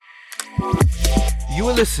You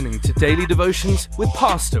are listening to Daily Devotions with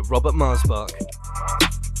Pastor Robert Marsbach.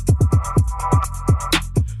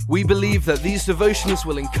 We believe that these devotions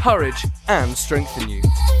will encourage and strengthen you.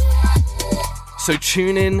 So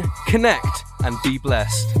tune in, connect, and be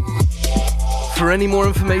blessed. For any more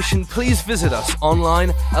information, please visit us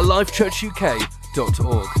online at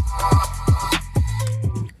lifechurchuk.org.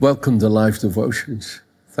 Welcome to Life Devotions.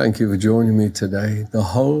 Thank you for joining me today. The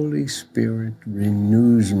Holy Spirit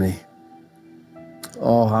renews me.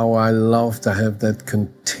 Oh, how I love to have that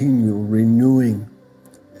continual renewing.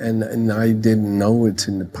 And I didn't know it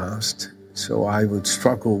in the past. So I would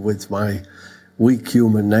struggle with my weak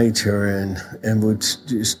human nature and would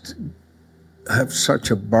just have such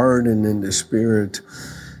a burden in the spirit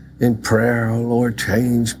in prayer. Oh Lord,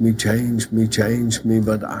 change me, change me, change me.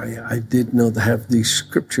 But I did not have these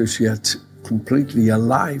scriptures yet completely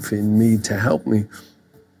alive in me to help me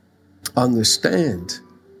understand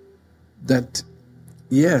that,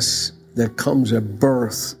 yes, there comes a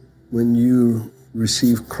birth when you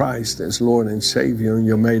receive Christ as Lord and Savior and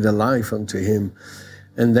you're made alive unto Him.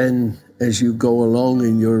 And then as you go along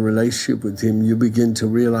in your relationship with Him, you begin to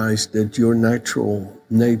realize that your natural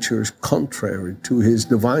nature is contrary to His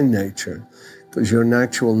divine nature, because your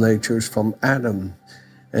natural nature is from Adam.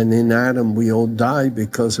 And in Adam, we all die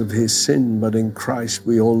because of his sin, but in Christ,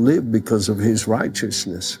 we all live because of His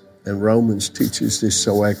righteousness. And Romans teaches this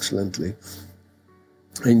so excellently.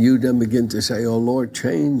 And you then begin to say, oh Lord,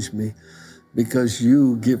 change me, because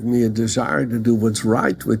you give me a desire to do what's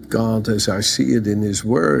right with God as I see it in His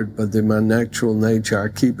Word. But in my natural nature, I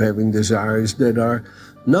keep having desires that are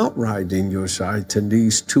not right in your sight. And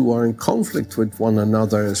these two are in conflict with one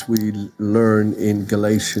another, as we learn in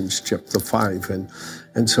Galatians chapter 5.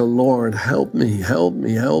 And so, Lord, help me, help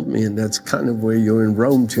me, help me. And that's kind of where you're in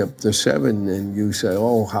Rome chapter 7, and you say,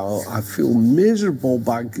 oh, how I feel miserable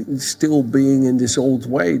by still being in this old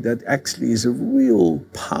way. That actually is a real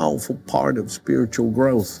powerful part of spiritual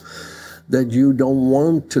growth, that you don't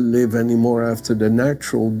want to live anymore after the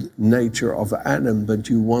natural nature of Adam, but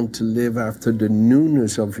you want to live after the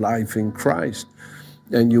newness of life in Christ.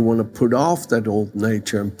 And you want to put off that old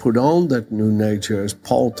nature and put on that new nature, as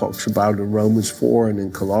Paul talks about in Romans 4 and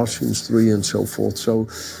in Colossians 3 and so forth. So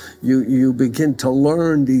you begin to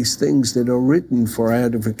learn these things that are written for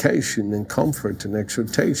edification and comfort and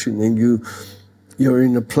exhortation. And you're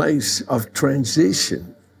in a place of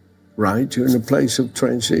transition, right? You're in a place of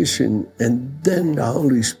transition. And then the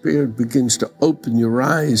Holy Spirit begins to open your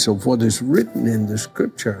eyes of what is written in the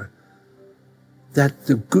Scripture, that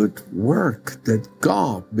the good work that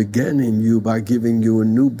God began in you by giving you a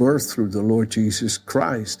new birth through the Lord Jesus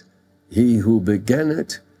Christ, He who began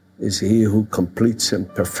it is He who completes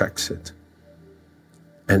and perfects it.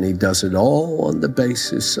 And He does it all on the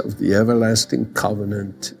basis of the everlasting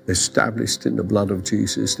covenant established in the blood of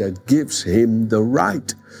Jesus that gives Him the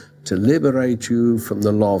right to liberate you from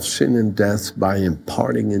the law of sin and death by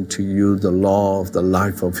imparting into you the law of the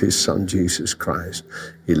life of His Son, Jesus Christ.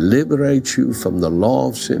 He liberates you from the law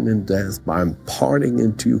of sin and death by imparting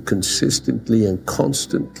into you consistently and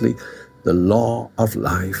constantly the law of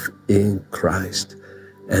life in Christ.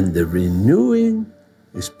 And the renewing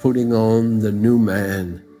is putting on the new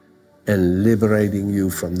man and liberating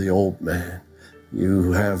you from the old man.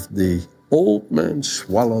 You have the old man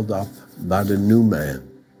swallowed up by the new man.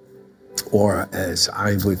 Or as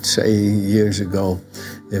I would say years ago,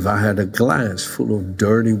 if I had a glass full of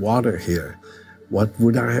dirty water here, what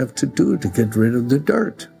would I have to do to get rid of the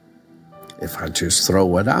dirt? If I just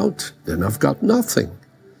throw it out, then I've got nothing.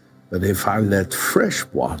 But if I let fresh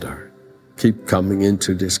water keep coming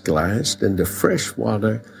into this glass, then the fresh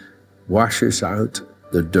water washes out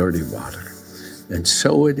the dirty water. And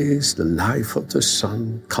so it is the life of the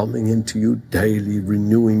Son coming into you daily,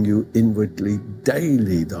 renewing you inwardly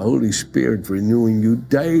daily. The Holy Spirit renewing you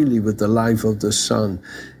daily with the life of the Son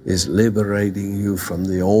is liberating you from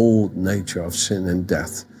the old nature of sin and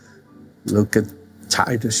death. Look at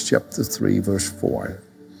Titus chapter 3, verse 4.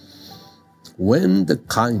 When the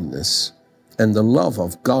kindness and the love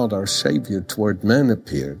of God our Savior toward men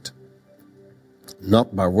appeared,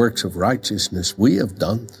 not by works of righteousness we have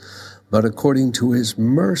done, but according to His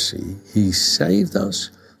mercy, He saved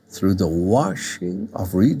us through the washing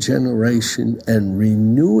of regeneration and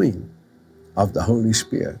renewing of the Holy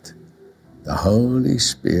Spirit. The Holy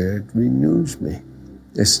Spirit renews me.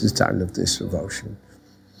 It's the title of this devotion.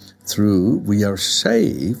 We are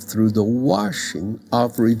saved through the washing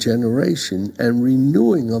of regeneration and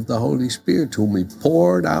renewing of the Holy Spirit, whom He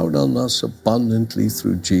poured out on us abundantly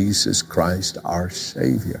through Jesus Christ our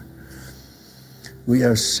Savior. We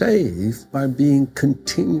are saved by being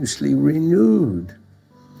continuously renewed.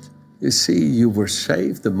 You see, you were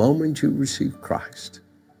saved the moment you received Christ.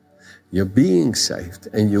 You're being saved,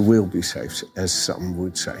 and you will be saved, as some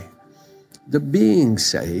would say. The being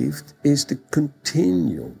saved is the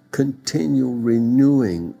continual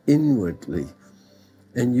renewing inwardly.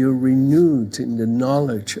 And you're renewed in the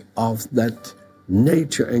knowledge of that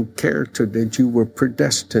nature and character that you were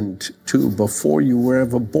predestined to before you were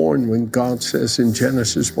ever born, when God says in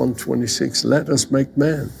Genesis 1:26, let us make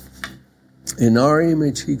man. In our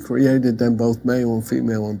image, he created them both male and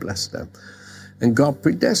female and blessed them. And God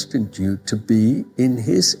predestined you to be in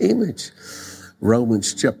his image.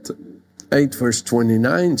 Romans chapter 8 verse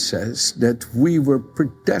 29 says that we were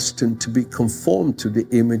predestined to be conformed to the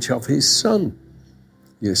image of his Son.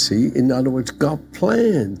 You see, in other words, God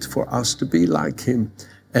planned for us to be like him.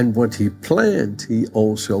 And what he planned, he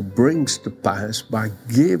also brings to pass by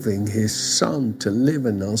giving his Son to live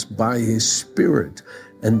in us by his Spirit,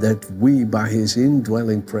 and that we, by his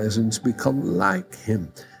indwelling presence, become like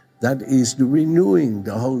him. That is the renewing.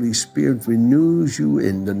 The Holy Spirit renews you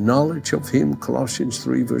in the knowledge of him, Colossians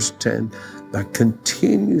 3 verse 10, by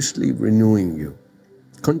continuously renewing you.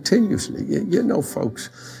 Continuously. You know,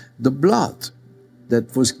 folks, the blood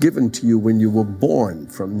that was given to you when you were born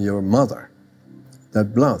from your mother,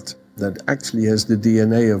 that blood that actually has the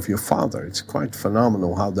DNA of your father. It's quite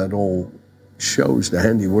phenomenal how that all shows the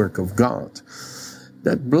handiwork of God.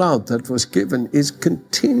 That blood that was given is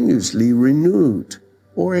continuously renewed,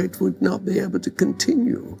 or it would not be able to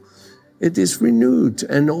continue. It is renewed,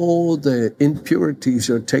 and all the impurities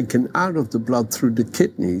are taken out of the blood through the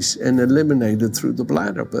kidneys and eliminated through the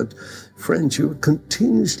bladder. But friends, you are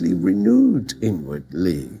continuously renewed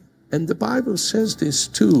inwardly. And the Bible says this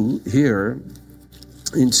too here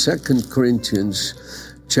in 2 Corinthians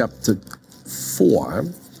chapter 4,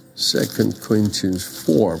 2 Corinthians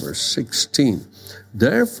 4 verse 16.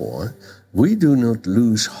 Therefore, we do not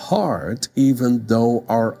lose heart, even though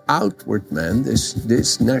our outward man,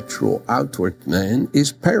 this natural outward man,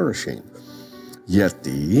 is perishing. Yet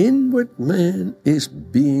the inward man is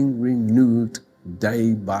being renewed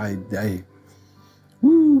day by day.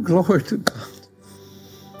 Woo, glory to God.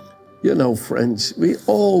 You know, friends, we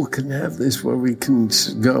all can have this where we can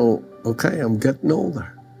go, okay, I'm getting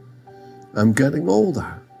older. I'm getting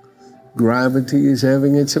older. Gravity is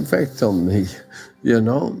having its effect on me. You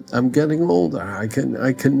know, I'm getting older. I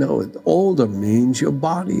can know it. Older means your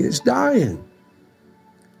body is dying.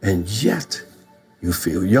 And yet, you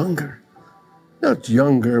feel younger. Not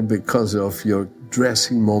younger because of your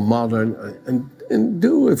dressing more modern. And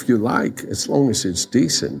do if you like, as long as it's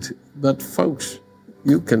decent. But folks,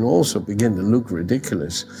 you can also begin to look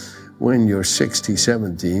ridiculous when you're 60,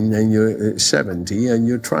 17, and you're 70, and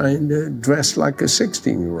you're trying to dress like a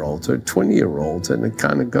 16-year-old or 20-year-old, and it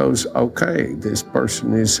kind of goes, okay, this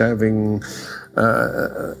person is having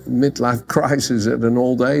midlife crisis at an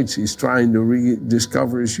old age. He's trying to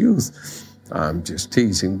rediscover his youth. I'm just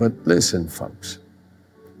teasing, but listen, folks,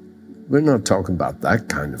 we're not talking about that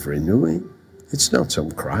kind of renewing. It's not some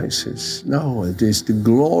crisis. No, it is the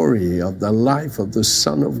glory of the life of the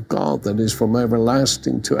Son of God that is from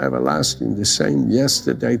everlasting to everlasting, the same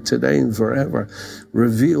yesterday, today, and forever,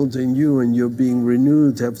 revealed in you, and you're being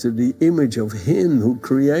renewed after the image of him who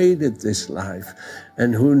created this life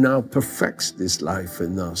and who now perfects this life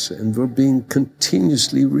in us. And we're being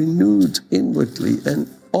continuously renewed inwardly. And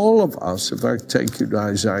all of us, if I take you to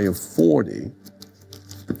Isaiah 40,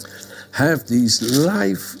 have these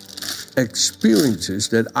life experiences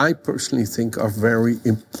that I personally think are very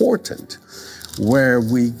important, where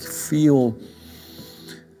we feel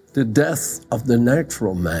the death of the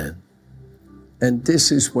natural man. And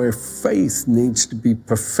this is where faith needs to be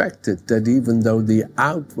perfected, that even though the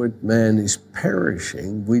outward man is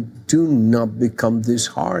perishing, we do not become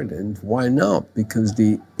disheartened. Why not? Because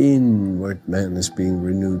the inward man is being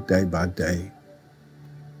renewed day by day.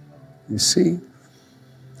 You see?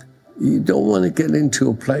 You don't want to get into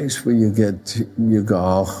a place where you go,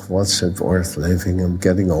 oh, what's it worth living? I'm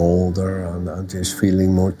getting older, and I'm just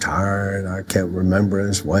feeling more tired. I can't remember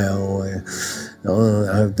as well.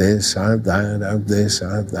 Oh, I have this, I have that, I have this,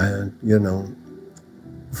 I have that. You know,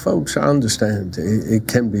 folks, I understand. It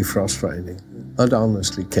can be frustrating. It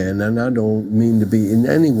honestly can, and I don't mean to be in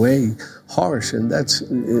any way harsh, and that's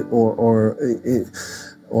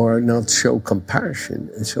or not show compassion.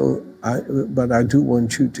 But I do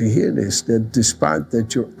want you to hear this, that despite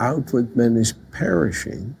that your outward man is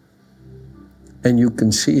perishing, and you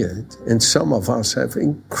can see it, and some of us have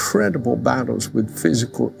incredible battles with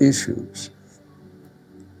physical issues,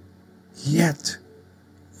 yet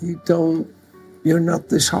you're not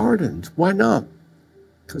disheartened. Why not?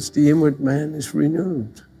 Because the inward man is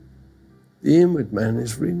renewed. The inward man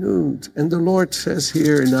is renewed. And the Lord says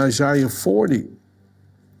here in Isaiah 40,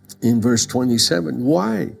 in verse 27,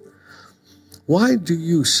 why? Why do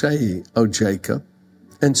you say, O Jacob,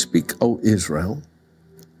 and speak, O Israel,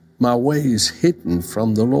 my way is hidden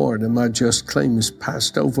from the Lord, and my just claim is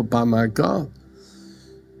passed over by my God?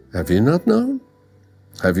 Have you not known?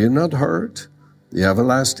 Have you not heard? The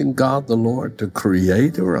everlasting God, the Lord, the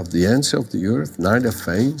creator of the ends of the earth, neither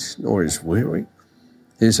faints nor is weary.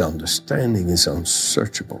 His understanding is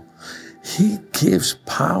unsearchable. He gives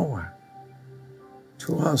power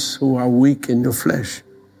to us who are weak in the flesh,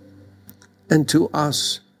 and to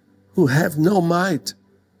us who have no might.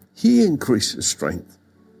 He increases strength.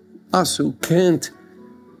 Us who can't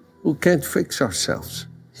fix ourselves,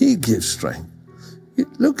 He gives strength.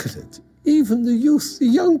 Look at it. Even the youth, the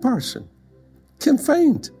young person, can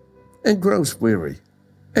faint and grows weary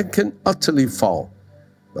and can utterly fall.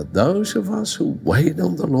 But those of us who wait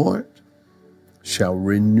on the Lord shall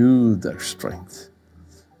renew their strength.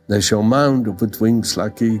 They shall mount up with wings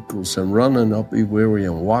like eagles, and run and not be weary,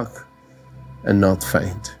 and walk and not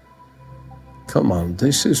faint. Come on,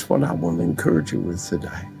 this is what I want to encourage you with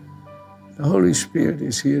today. The Holy Spirit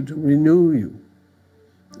is here to renew you.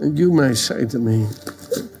 And you may say to me,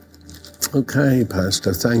 okay,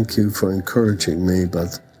 Pastor, thank you for encouraging me,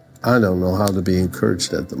 but I don't know how to be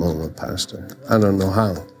encouraged at the moment, Pastor. I don't know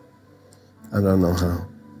how. I don't know how.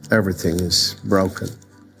 Everything is broken.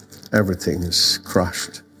 Everything is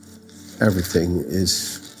crushed. Everything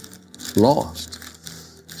is lost.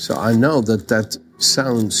 So I know that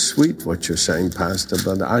sounds sweet, what you're saying, Pastor,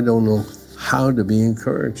 but I don't know how to be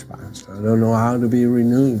encouraged, Pastor. I don't know how to be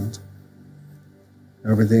renewed.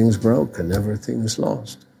 Everything is broken. Everything is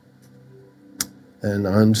lost. And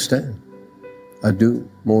I understand. I do,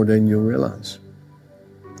 more than you realize.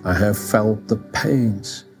 I have felt the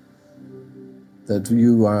pains that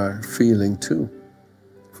you are feeling too.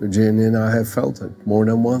 Virginia and I have felt it more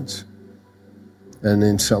than once. And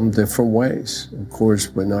in some different ways. Of course,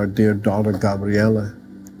 when our dear daughter Gabriella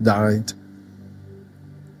died,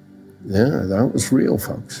 yeah, that was real,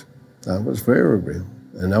 folks. That was very real.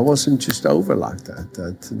 And that wasn't just over like that.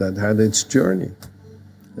 That had its journey.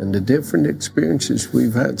 And the different experiences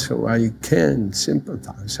we've had, so I can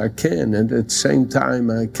sympathize. I can, and at the same time,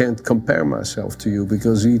 I can't compare myself to you,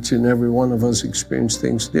 because each and every one of us experience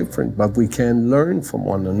things different, but we can learn from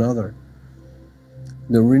one another.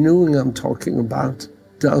 The renewing I'm talking about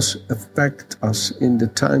does affect us in the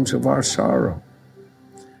times of our sorrow.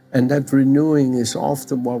 And that renewing is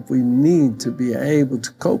often what we need to be able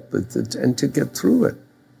to cope with it and to get through it,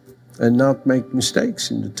 and not make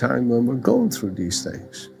mistakes in the time when we're going through these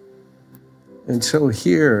things. And so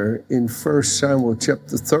here in 1 Samuel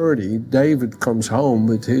chapter 30, David comes home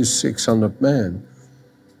with his 600 men,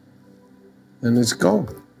 and it's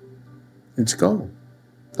gone. It's gone.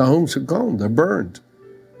 The homes are gone. They're burned.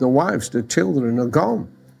 The wives, the children are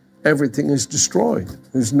gone. Everything is destroyed.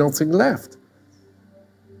 There's nothing left.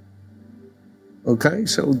 Okay,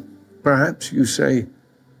 so perhaps you say,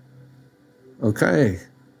 okay,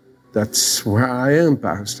 that's where I am,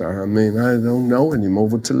 Pastor. I mean, I don't know anymore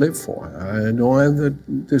what to live for. I don't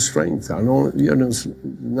have the strength. I don't, it's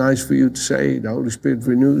nice for you to say the Holy Spirit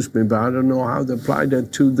renews me, but I don't know how to apply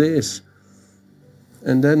that to this.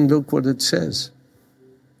 And then look what it says.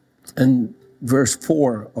 And verse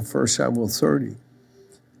 4 of 1 Samuel 30.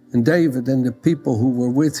 And David and the people who were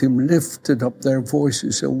with him lifted up their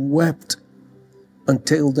voices and wept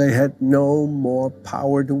until they had no more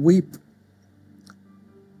power to weep.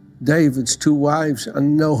 David's two wives,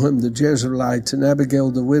 Ahinoam the Jezreelite and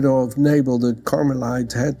Abigail the widow of Nabal the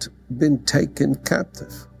Carmelite, had been taken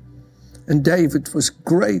captive. And David was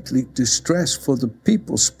greatly distressed, for the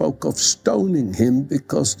people spoke of stoning him,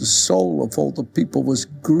 because the soul of all the people was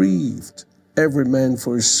grieved, every man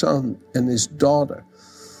for his son and his daughter.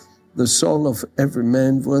 The soul of every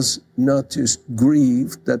man was not just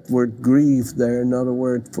grieved. That word grieved there, another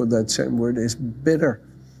word for that same word is bitter.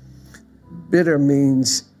 Bitter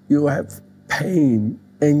means you have pain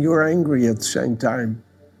and you're angry at the same time.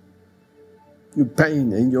 You're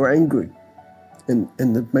pain and you're angry. And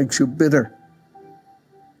it makes you bitter.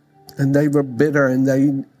 And they were bitter, and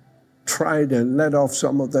they tried to let off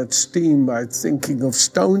some of that steam by thinking of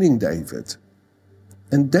stoning David.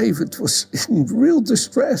 And David was in real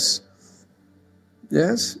distress.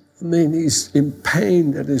 Yes? I mean, he's in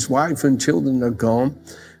pain that his wife and children are gone.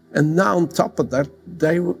 And now on top of that,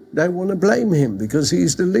 they want to blame him because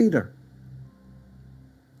he's the leader.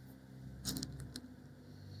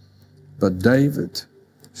 But David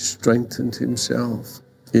strengthened himself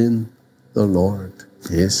in the Lord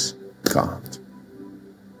his God.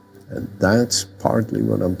 And that's partly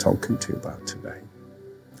what I'm talking to you about today.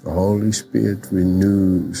 The Holy Spirit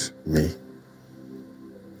renews me.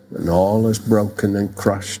 When all is broken and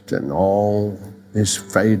crushed and all is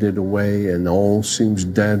faded away and all seems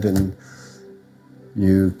dead, and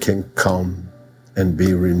you can come and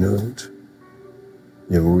be renewed.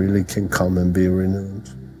 You really can come and be renewed.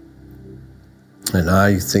 And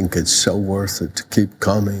I think it's so worth it to keep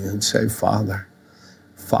coming and say, Father,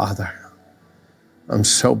 Father, I'm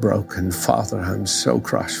so broken. Father, I'm so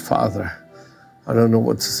crushed. Father, I don't know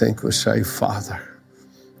what to think or say. Father,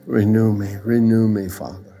 renew me,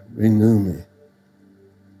 Father, renew me.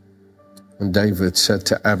 And David said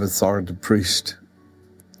to Abiathar the priest,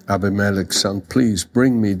 Abimelech's son, please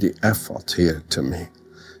bring me the ephod here to me.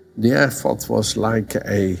 The ephod was like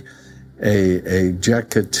a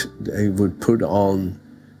jacket they would put on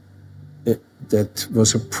that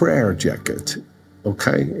was a prayer jacket,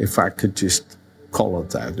 okay? If I could just call it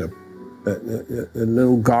that, a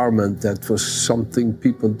little garment that was something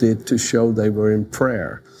people did to show they were in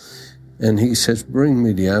prayer. And he says, bring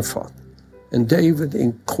me the ephod. And David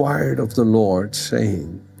inquired of the Lord,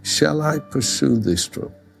 saying, shall I pursue this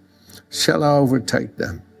troop? Shall I overtake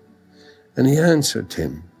them? And he answered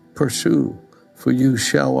him, pursue, for you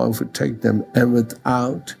shall overtake them, and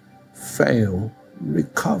without fail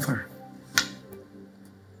recover.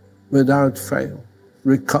 Without fail,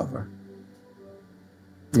 recover.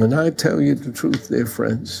 And I tell you the truth, dear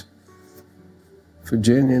friends,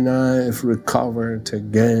 Virginia and I have recovered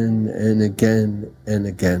again and again and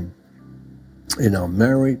again. In our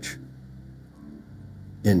marriage,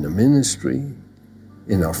 in the ministry,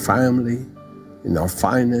 in our family, in our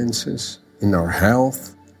finances, in our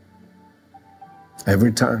health,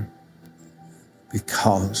 every time,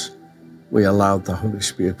 because we allowed the Holy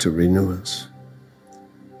Spirit to renew us.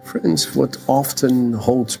 Friends, what often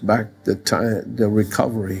holds back the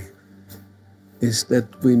recovery is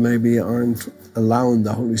that we maybe aren't allowing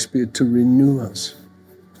the Holy Spirit to renew us.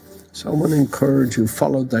 So I want to encourage you,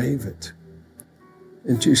 follow David,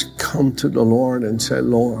 and just come to the Lord and say,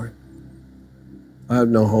 Lord, I have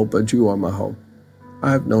no hope, but you are my hope.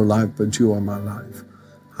 I have no life, but you are my life.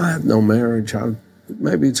 I have no marriage.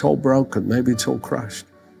 Maybe it's all broken. Maybe it's all crushed.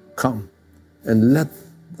 Come and let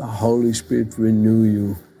the Holy Spirit renew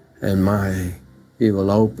you, and He will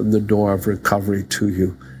open the door of recovery to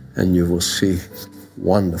you, and you will see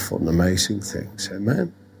wonderful and amazing things.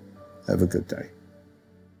 Amen. Have a good day.